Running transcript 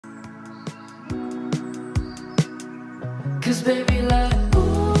Good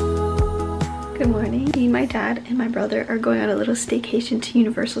morning. Me, my dad, and my brother are going on a little staycation to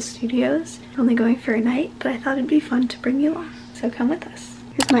Universal Studios. We're only going for a night, but I thought it'd be fun to bring you along. So come with us.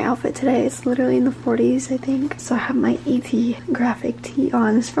 Here's my outfit today. It's literally in the 40s, I think. So I have my ET graphic tee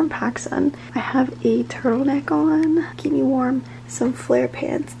on. This is from PacSun. I have a turtleneck on, keep me warm, some flare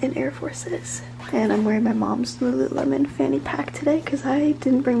pants, and Air Forces. And I'm wearing my mom's Lululemon fanny pack today because I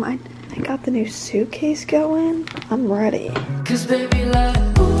didn't bring mine. I got the new suitcase going. I'm ready.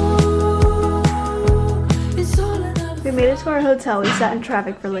 We made it to our hotel. We sat in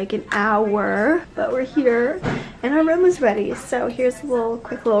traffic for like an hour, but we're here and our room is ready. So here's a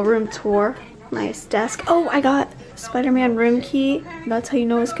quick little room tour. Nice desk. Oh, I got Spider-Man room key. That's how you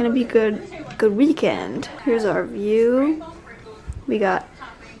know it's gonna be good weekend. Here's our view. We got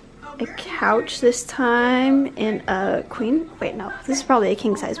a couch this time and a queen. Wait, no, this is probably a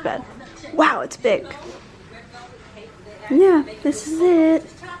king size bed. Wow, it's big. Yeah, this is it.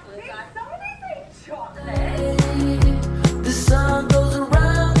 The sun goes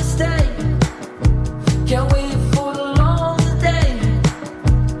around the state. Can't wait for the long day.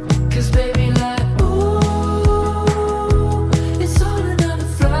 'Cause baby, like, ooh, it's all another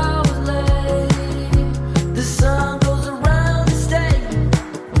flower lay. The sun goes around the state.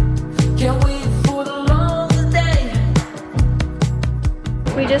 Can't wait for the long day.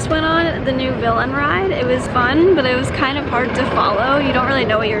 We just went on the new villain ride. It was fun, but it was kind of hard to follow. You don't really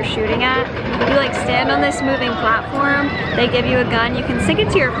know what you're shooting at. You like stand on this moving platform, they give you a gun, you can sync it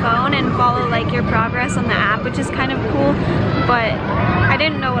to your phone and follow like your progress on the app, which is kind of cool, but I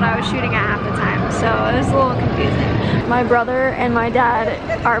didn't know what I was shooting at half the time, so it was a little confusing. My brother and my dad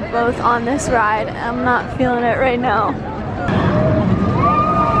are both on this ride. I'm not feeling it right now.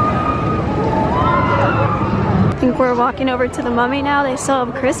 I think we're walking over to the Mummy now. They still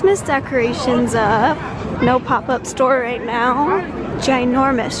have Christmas decorations up. No pop-up store right now.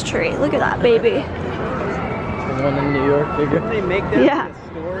 Ginormous tree. Look at that baby. The one in New York bigger. They make that in a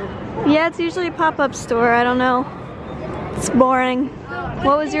store? Yeah, it's usually a pop-up store. I don't know. It's boring.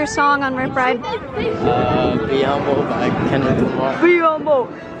 What was your song on Rip Ride? Be Humble by Kendrick Lamar. Be humble.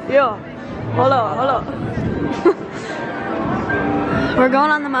 Yeah. Hold on. We're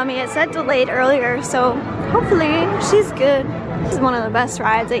going on the Mummy. It said delayed earlier, so hopefully she's good. This is one of the best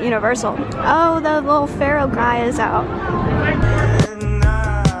rides at Universal. Oh, the little Pharaoh guy is out.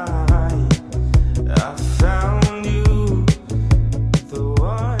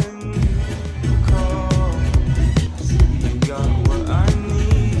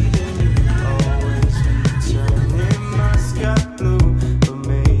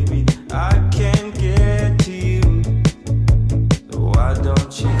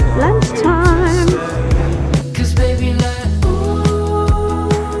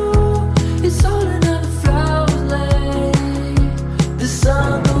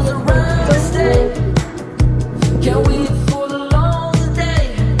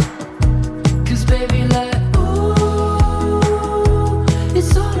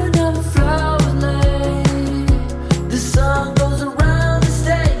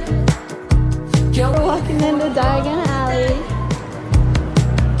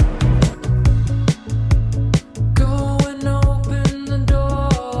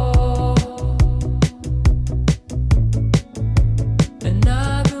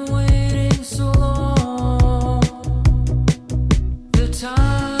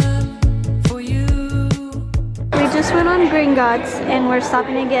 And we're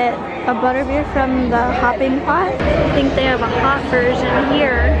stopping to get a butterbeer from the hopping pot. I think they have a hot version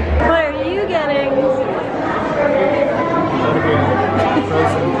here. What are you getting?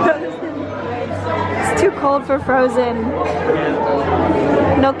 It's too cold for frozen.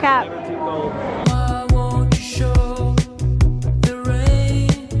 No cap.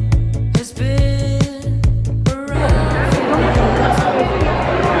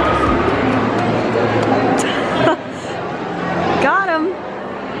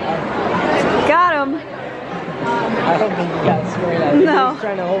 I don't think he got sprayed out. No. He was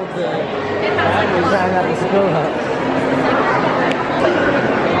trying to hold the... He was trying not to spill up.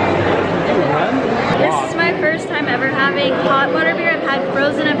 This is my first time ever having hot butterbeer. I've had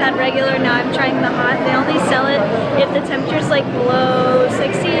frozen, I've had regular, now I'm trying the hot. They only sell it if the temperature's like below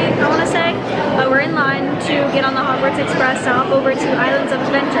 60, I want to say. But we're in line to get on the Hogwarts Express to hop over to Islands of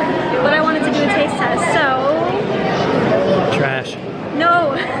Adventure. But I wanted to do a taste test, so... Trash.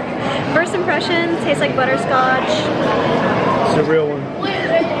 No! First impression, tastes like butterscotch. It's a real one.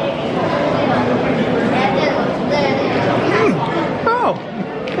 Oh!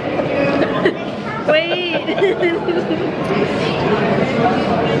 Wait!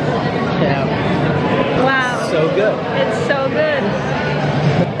 Yeah. Wow. So good. It's so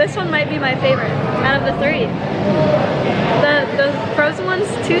one might be my favorite out of the three. The frozen one's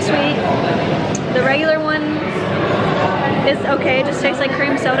too sweet. The regular one is okay, it just tastes like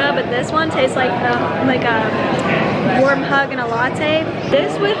cream soda, but this one tastes like a warm hug and a latte.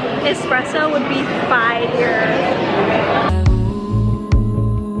 This with espresso would be fire.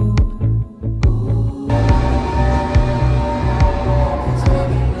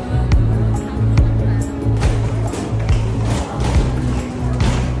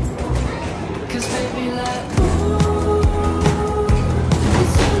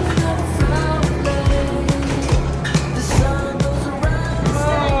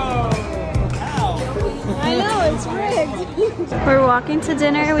 We're walking to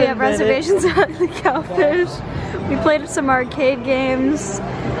dinner. We have reservations at the Cowfish. We played some arcade games.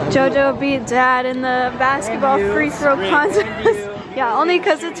 Jojo beat Dad in the basketball free throw contest. Yeah, only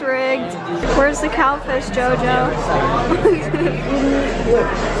because it's rigged. Where's the Cowfish, Jojo?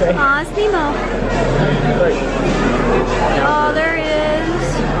 Aw, it's Nemo. Oh, there he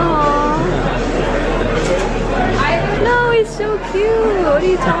is. Aw. No, he's so cute. What are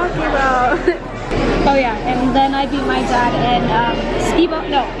you talking about? Oh yeah, and then I beat my dad in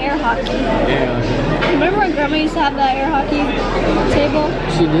air hockey. Remember when Grandma used to have that air hockey table?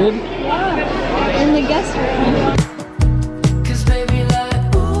 She did? Yeah, in the guest room.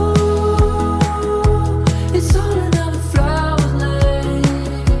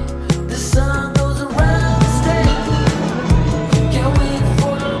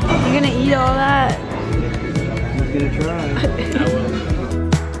 You're gonna eat all that? I'm gonna try. I will.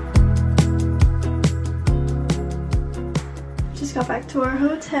 Just got back to our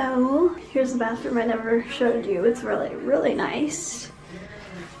hotel. Here's the bathroom I never showed you. It's really, really nice.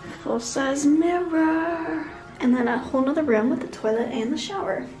 Full-size mirror. And then a whole nother room with the toilet and the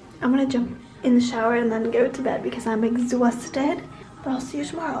shower. I'm gonna jump in the shower and then go to bed because I'm exhausted. But I'll see you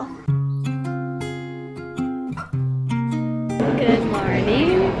tomorrow. Good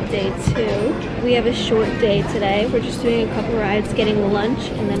morning, day 2. We have a short day today. We're just doing a couple rides, getting lunch,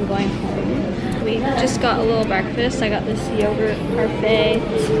 and then going home. We just got a little breakfast. I got this yogurt parfait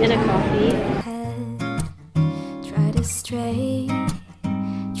and a coffee. Try to stray,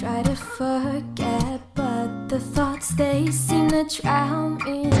 try to forget, but the thoughts they seem to drown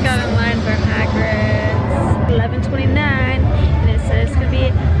me. Just got in line for Hagrid. 11:29, and it says it's gonna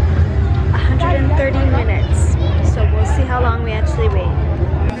be 130 minutes. So we'll see how long we actually wait.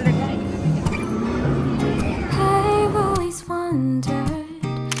 I've always wondered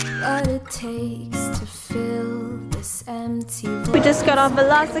what it takes to fill this empty void. We just got off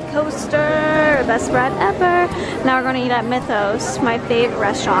Velocicoaster, best ride ever. Now we're gonna eat at Mythos, my favorite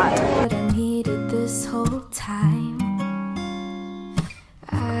restaurant. What I needed this whole time.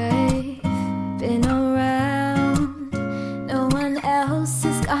 I've been around. No one else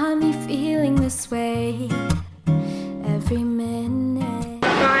has got me feeling this way. Every minute.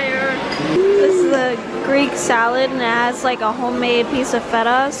 Fire. This is a Greek salad and it has like a homemade piece of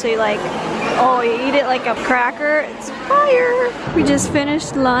feta. So you you eat it like a cracker. It's fire. We just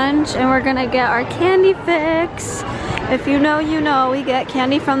finished lunch and we're gonna get our candy fix. If you know, you know. We get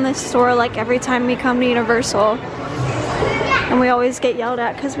candy from this store like every time we come to Universal. And we always get yelled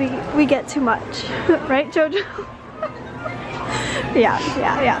at because we get too much. Right, Jojo? Yeah.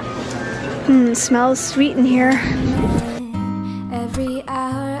 Smells sweet in here. Every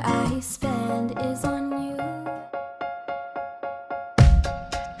hour I spend is on